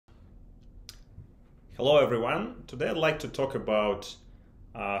Hello everyone. Today I'd like to talk about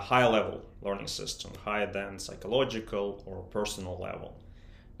high-level learning system, higher than psychological or personal level.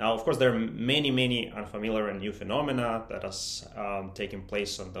 Now, of course, there are many unfamiliar and new phenomena that are taking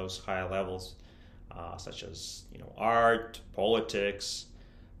place on those higher levels, such as art, politics.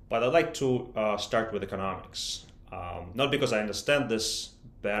 But I'd like to start with economics, not because I understand this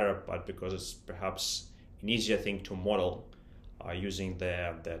better, but because it's perhaps an easier thing to model using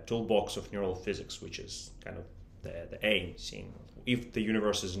the toolbox of neural physics, which is kind of the aim, seeing if the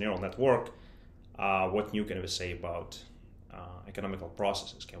universe is a neural network, what new can we say about economical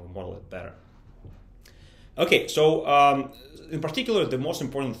processes? Can we model it better? Okay, so in particular, the most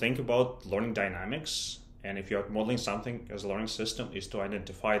important thing about learning dynamics, and if you're modeling something as a learning system, is to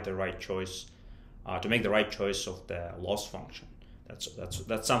identify the right choice, to make the right choice of the loss function.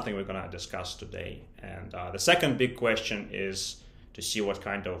 That's something we're going to discuss today. And the second big question is to see what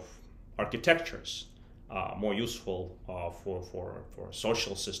kind of architectures are more useful for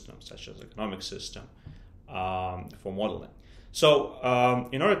social systems, such as economic system, for modeling. So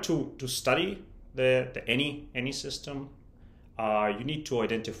in order to study any system, you need to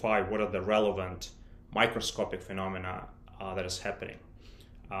identify what are the relevant microscopic phenomena that is happening.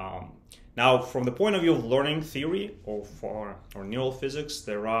 Now, from the point of view of learning theory or neural physics,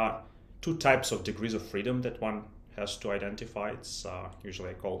 there are two types of degrees of freedom that one has to identify. It's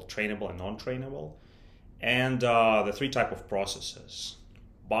usually called trainable and non-trainable. And the three types of processes: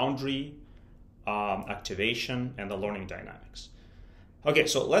 boundary, activation, and the learning dynamics. Okay,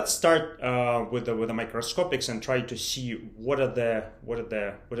 so let's start with the microscopics and try to see what does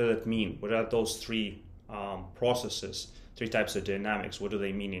that mean? What are those three processes? Three types of dynamics. What do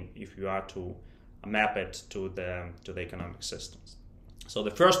they mean if you are to map it to the economic systems? So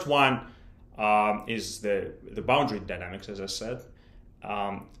the first one is the boundary dynamics, as I said.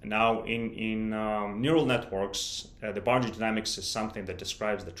 Now in neural networks, the boundary dynamics is something that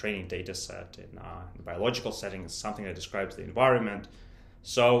describes the training data set. In the biological setting, it's something that describes the environment.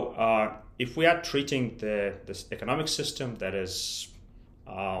 So if we are treating this economic system that is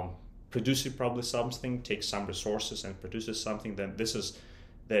produces probably something, takes some resources and produces something, then this is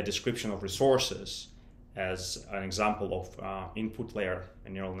the description of resources as an example of input layer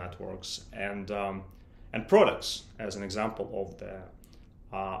in neural networks, and products as an example of the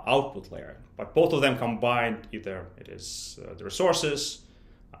output layer. But both of them combined, either it is the resources,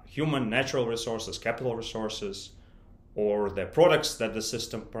 human, natural resources, capital resources, or the products that the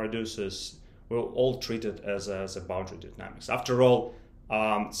system produces, we're all treated as a boundary dynamics. After all,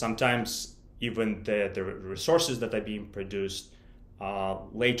 sometimes even the resources that are being produced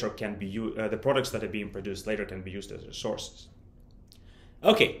later can be used, the products that are being produced later can be used as resources.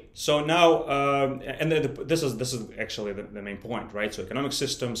 Okay, so now, this is actually the main point, right? So economic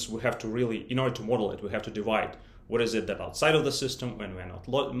systems, we have to really, in order to model it, we have to divide what is it that outside of the system when we're not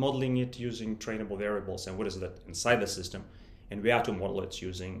modeling it using trainable variables, and what is that inside the system, and we have to model it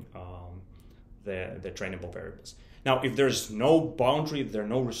using the trainable variables. Now, if there's no boundary, there are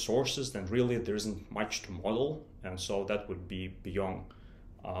no resources, then really there isn't much to model, and so that would be beyond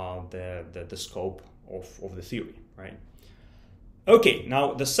the scope of the theory, right? Okay,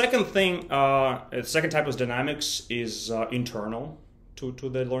 now the second thing, the second type of dynamics is internal to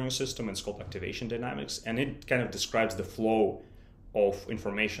the learning system. It's called activation dynamics, and it kind of describes the flow of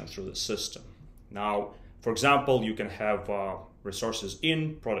information through the system. Now, for example, you can have resources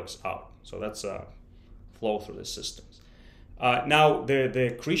in, products out, so that's a flow through the systems. Now,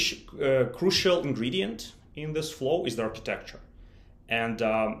 the crucial ingredient in this flow is the architecture. And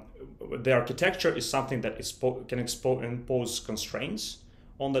the architecture is something that can impose constraints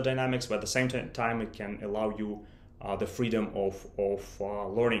on the dynamics, but at the same time, it can allow you the freedom of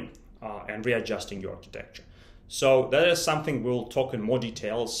learning and readjusting your architecture. So that is something we'll talk in more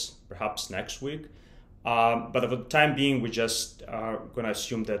details perhaps next week. But for the time being, we just are going to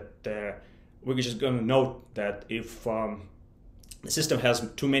assume that we're just going to note that if the system has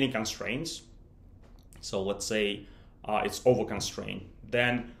too many constraints, so let's say it's over-constrained,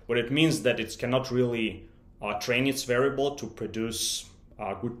 then what it means that it cannot really train its variable to produce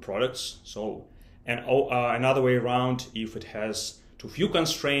good products. So, and another way around, if it has too few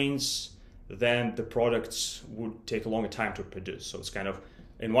constraints, then the products would take a longer time to produce. So it's kind of,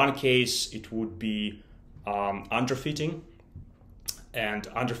 in one case, it would be underfitting, and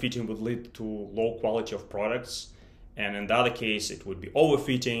underfitting would lead to low quality of products. And in the other case, it would be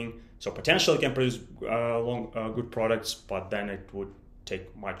overfitting. So potentially it can produce good products, but then it would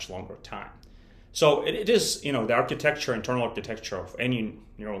take much longer time. So it is, the architecture, internal architecture of any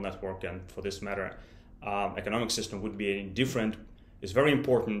neural network, and for this matter, economic system would be different, is very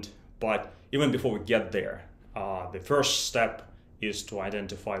important, But even before we get there, the first step is to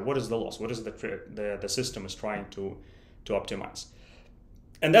identify what is the loss, what is the system is trying to optimize.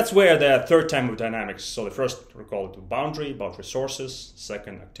 And that's where the third type of dynamics, so the first we call it boundary, about resources,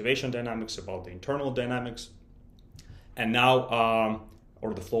 second activation dynamics, about the internal dynamics, and now,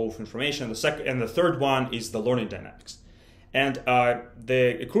 or the flow of information, the third one is the learning dynamics. And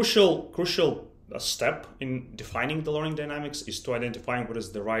the crucial step in defining the learning dynamics is to identifying what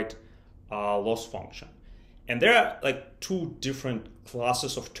is the right loss function. And there are like two different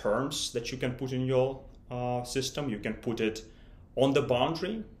classes of terms that you can put in your system. You can put it on the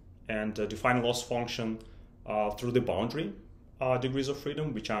boundary and define a loss function through the boundary degrees of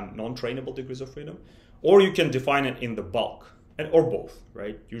freedom, which are non-trainable degrees of freedom, or you can define it in the bulk, or both,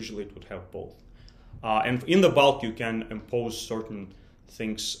 right? Usually it would have both. And in the bulk, you can impose certain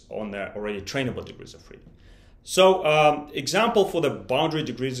things on the already trainable degrees of freedom. So example for the boundary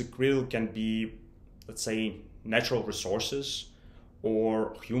degrees of freedom can be, let's say, natural resources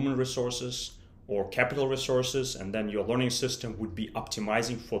or human resources or capital resources, and then your learning system would be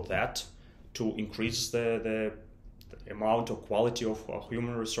optimizing for that to increase the amount or quality of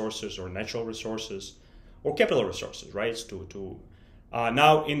human resources or natural resources or capital resources, right?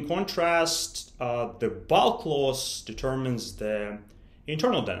 Now, in contrast, the bulk loss determines the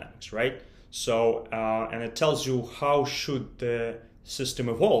internal dynamics, right? So, and it tells you how should the system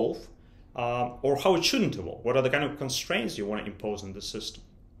evolve or how it shouldn't evolve. What are the kind of constraints you want to impose on the system?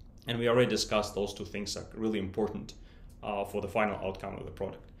 And we already discussed those two things are really important for the final outcome of the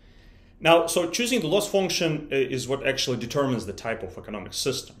product. Now, so choosing the loss function is what actually determines the type of economic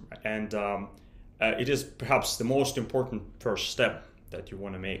system. And it is perhaps the most important first step that you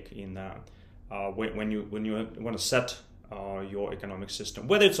want to make in when you want to set your economic system,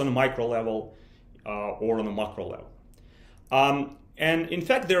 whether it's on a micro level or on a macro level. And in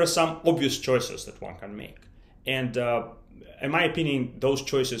fact, there are some obvious choices that one can make. And in my opinion, those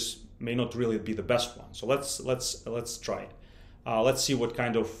choices may not really be the best one. So let's try it. Let's see what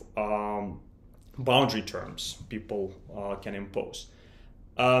kind of boundary terms people can impose.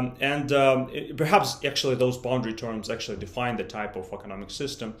 Perhaps actually those boundary terms actually define the type of economic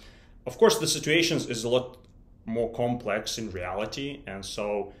system. Of course, the situations is a lot more complex in reality, and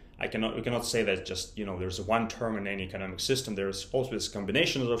so we cannot say that just there's one term in any economic system. There's also this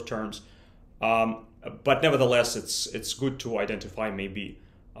combination of terms, but nevertheless, it's good to identify maybe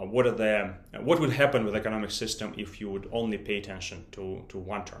what would happen with the economic system if you would only pay attention to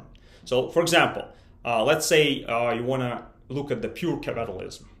one term. So, for example, let's say you want to look at the pure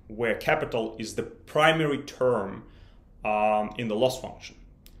capitalism, where capital is the primary term in the loss function.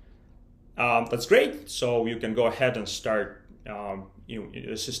 That's great. So you can go ahead and start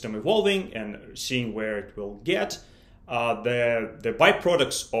the system evolving and seeing where it will get. The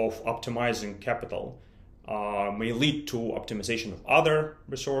byproducts of optimizing capital may lead to optimization of other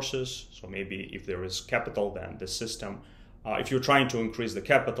resources. So maybe if there is capital, then the system, if you're trying to increase the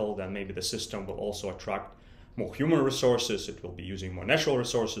capital, then maybe the system will also attract more human resources. It will be using more natural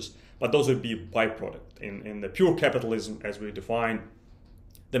resources, but those would be byproduct. In the pure capitalism, as we define,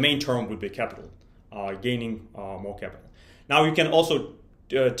 the main term would be capital, gaining more capital. Now you can also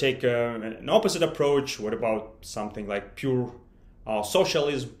take an opposite approach. What about something like pure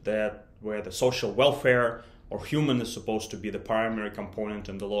socialism, where the social welfare or human is supposed to be the primary component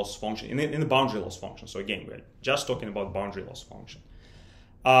in the loss function, in the boundary loss function. So again, we're just talking about boundary loss function.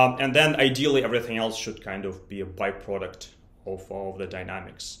 And then ideally everything else should kind of be a byproduct of the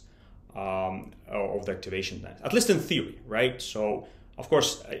dynamics of the activation, at least in theory, right? So of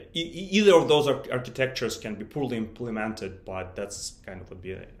course, either of those architectures can be poorly implemented, but that's kind of would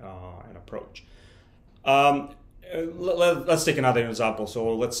be an approach. Let's take another example.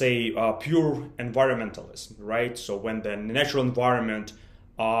 So let's say pure environmentalism, right? So when the natural environment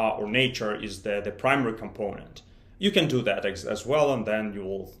or nature is the primary component, you can do that as well, and then you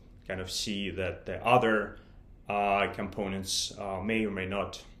will kind of see that the other components may or may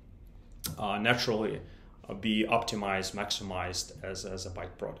not naturally be optimized, maximized as a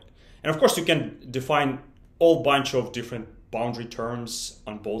byproduct. And of course, you can define all bunch of different boundary terms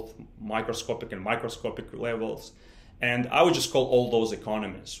on both microscopic and microscopic levels. And I would just call all those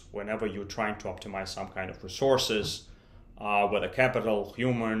economies whenever you're trying to optimize some kind of resources, whether capital,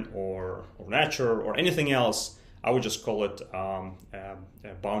 human, or nature, or anything else. I would just call it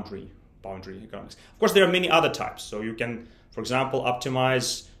boundary economics. Of course, there are many other types. So you can, for example,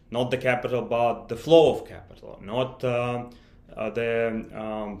 optimize not the capital, but the flow of capital, not the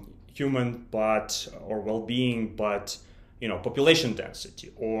human or well-being, but population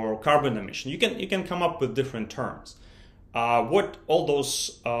density or carbon emission. You can come up with different terms. What all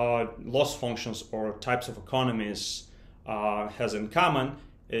those loss functions or types of economies has in common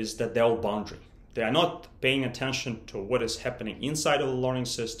is that they're all boundary. They are not paying attention to what is happening inside of the learning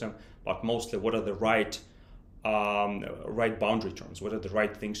system, but mostly what are the right boundary terms, what are the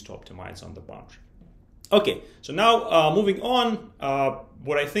right things to optimize on the boundary. Okay, so now moving on,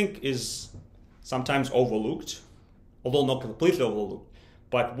 what I think is sometimes overlooked, although not completely overlooked,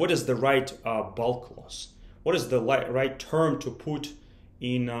 but what is the right bulk loss? What is the right term to put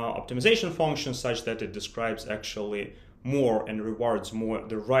in optimization function such that it describes actually more and rewards more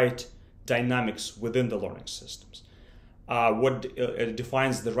the right dynamics within the learning systems? What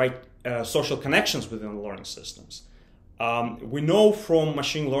defines the right social connections within the learning systems? We know from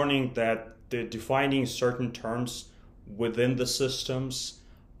machine learning that the defining certain terms within the systems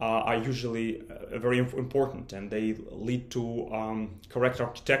are usually very important, and they lead to correct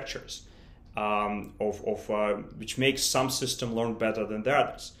architectures which makes some system learn better than the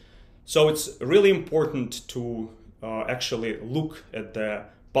others. So it's really important to actually look at the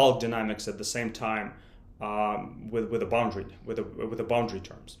bulk dynamics at the same time with the boundary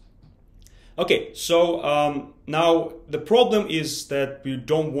terms. Okay, so now the problem is that we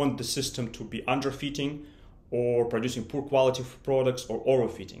don't want the system to be underfitting or producing poor quality products or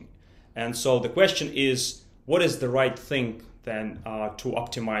overfitting. And so the question is, what is the right thing then to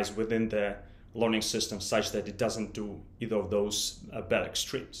optimize within the learning system such that it doesn't do either of those bad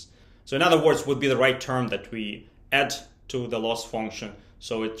extremes? So in other words, would be the right term that we add to the loss function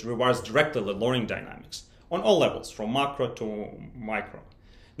so it rewards directly the learning dynamics on all levels, from macro to micro.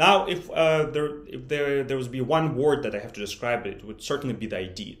 Now, if there would be one word that I have to describe it, it would certainly be the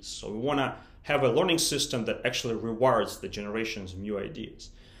ideas. So we want to have a learning system that actually rewards the generations of new ideas,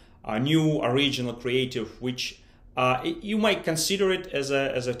 new, original, creative, which you might consider it as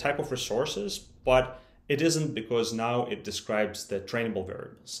a type of resources, but it isn't, because now it describes the trainable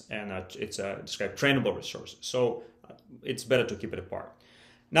variables and it's describes trainable resources. So it's better to keep it apart.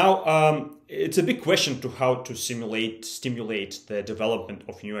 Now, it's a big question to how to stimulate the development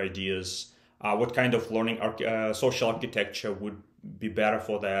of new ideas. What kind of learning social architecture would be better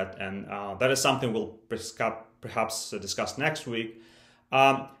for that? And that is something we'll perhaps discuss next week.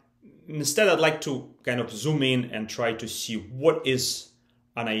 Instead, I'd like to kind of zoom in and try to see what is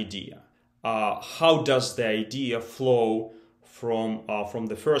an idea. How does the idea flow from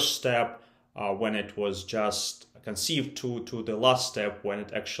the first step when it was just conceived to the last step when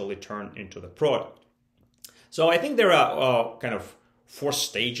it actually turned into the product? So I think there are kind of 4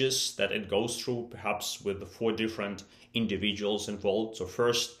 stages that it goes through, perhaps with the 4 different individuals involved. So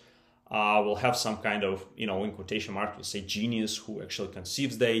first, we'll have some kind of, in quotation marks, we'll say genius who actually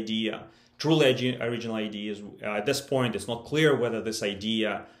conceives the idea, truly original ideas. At this point, it's not clear whether this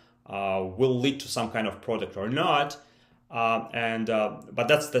idea will lead to some kind of product or not. But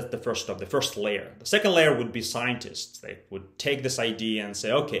that's the first step, the first layer. The second layer would be scientists. They would take this idea and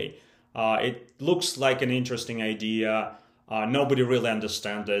say, okay, it looks like an interesting idea. Nobody really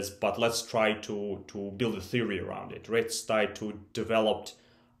understands this, but let's try to build a theory around it. Let's try to develop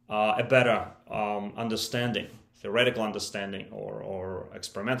a better understanding, theoretical understanding or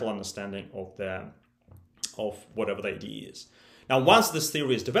experimental understanding of whatever the idea is. Now, once this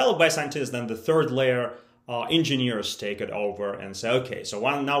theory is developed by scientists, then the third layer, engineers take it over and say, okay, so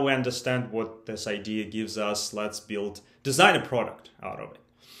now we understand what this idea gives us. Let's design a product out of it.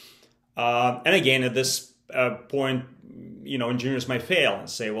 And again, at this point, engineers might fail and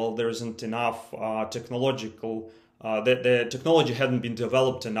say, well, there isn't enough the technology hadn't been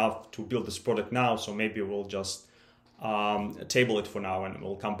developed enough to build this product now, so maybe we'll just table it for now and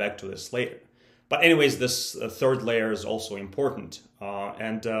we'll come back to this later. But anyways, this third layer is also important,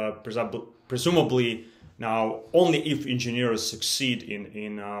 and presumably now only if engineers succeed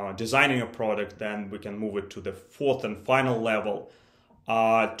in designing a product, then we can move it to the 4th and final level,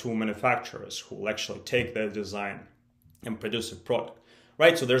 to manufacturers who will actually take their design and produce a product,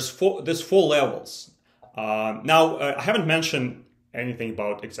 right? So there's 4 levels. Now, I haven't mentioned anything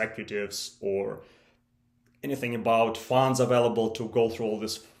about executives or anything about funds available to go through all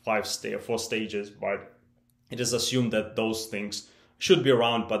these 4 stages, but it is assumed that those things should be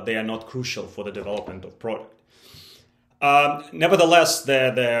around, but they are not crucial for the development of product. Nevertheless,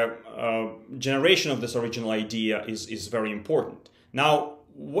 the generation of this original idea is very important. Now,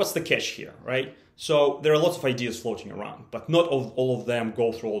 what's the catch here, right? So there are lots of ideas floating around, but not all of them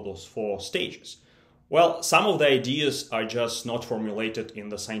go through all those 4 stages. Well, some of the ideas are just not formulated in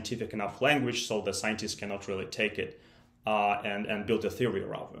the scientific enough language, so the scientists cannot really take it and build a theory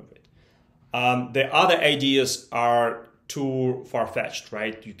around it. The other ideas are too far-fetched,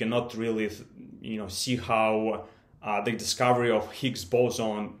 right? You cannot really, see how the discovery of Higgs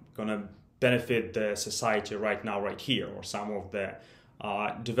boson gonna benefit the society right now, right here, or some of the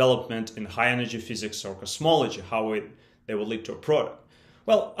development in high energy physics or cosmology, how they will lead to a product.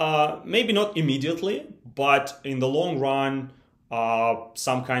 Well, maybe not immediately, but in the long run,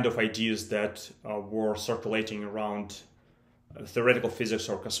 some kind of ideas that were circulating around theoretical physics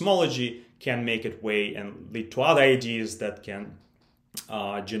or cosmology can make it way and lead to other ideas that can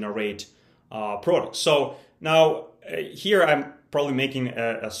generate products. So now here I'm probably making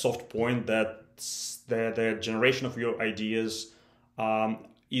a soft point that the generation of your ideas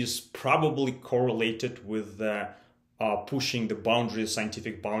is probably correlated with the pushing the boundaries,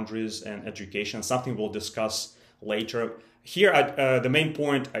 scientific boundaries and education, something we'll discuss later. Here, the main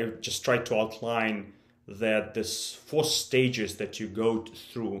point, I just tried to outline that this 4 stages that you go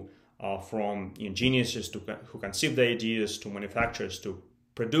through from geniuses who conceive the ideas to manufacturers to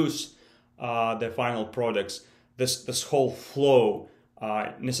produce the final products. This whole flow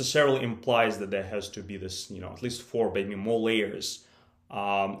necessarily implies that there has to be this, at least 4, maybe more layers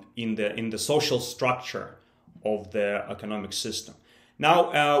in the social structure of the economic system.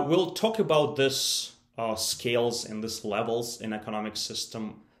 Now we'll talk about this scales and these levels in economic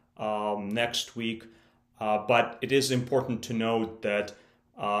system next week. But it is important to note that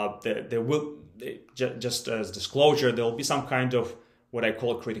there will, just as disclosure, there will be some kind of what I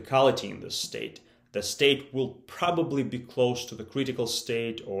call criticality in this state. The state will probably be close to the critical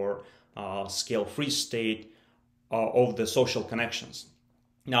state or scale-free state of the social connections.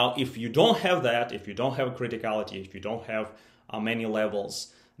 Now, if you don't have that, if you don't have criticality, if you don't have many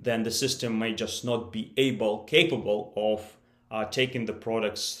levels, then the system may just not be capable of taking the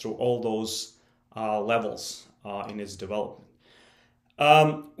products through all those levels in its development.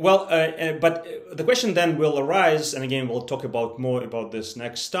 But the question then will arise, and again we'll talk more about this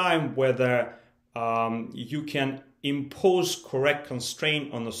next time, whether you can impose correct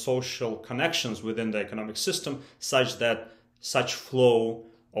constraint on the social connections within the economic system such that such flow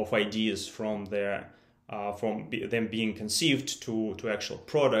of ideas from them being conceived to actual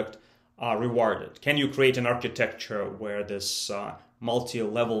product are rewarded. Can you create an architecture where this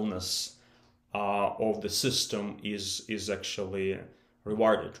multi-levelness of the system is actually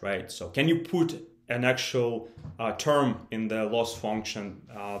rewarded, right? So can you put an actual term in the loss function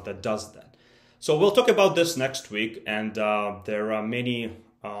that does that? So we'll talk about this next week, and there are many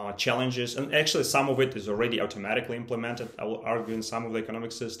challenges, and actually some of it is already automatically implemented, I will argue, in some of the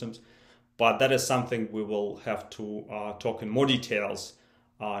economic systems, but that is something we will have to talk in more details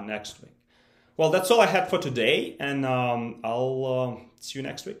next week. Well, that's all I had for today, and I'll see you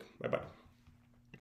next week. Bye-bye.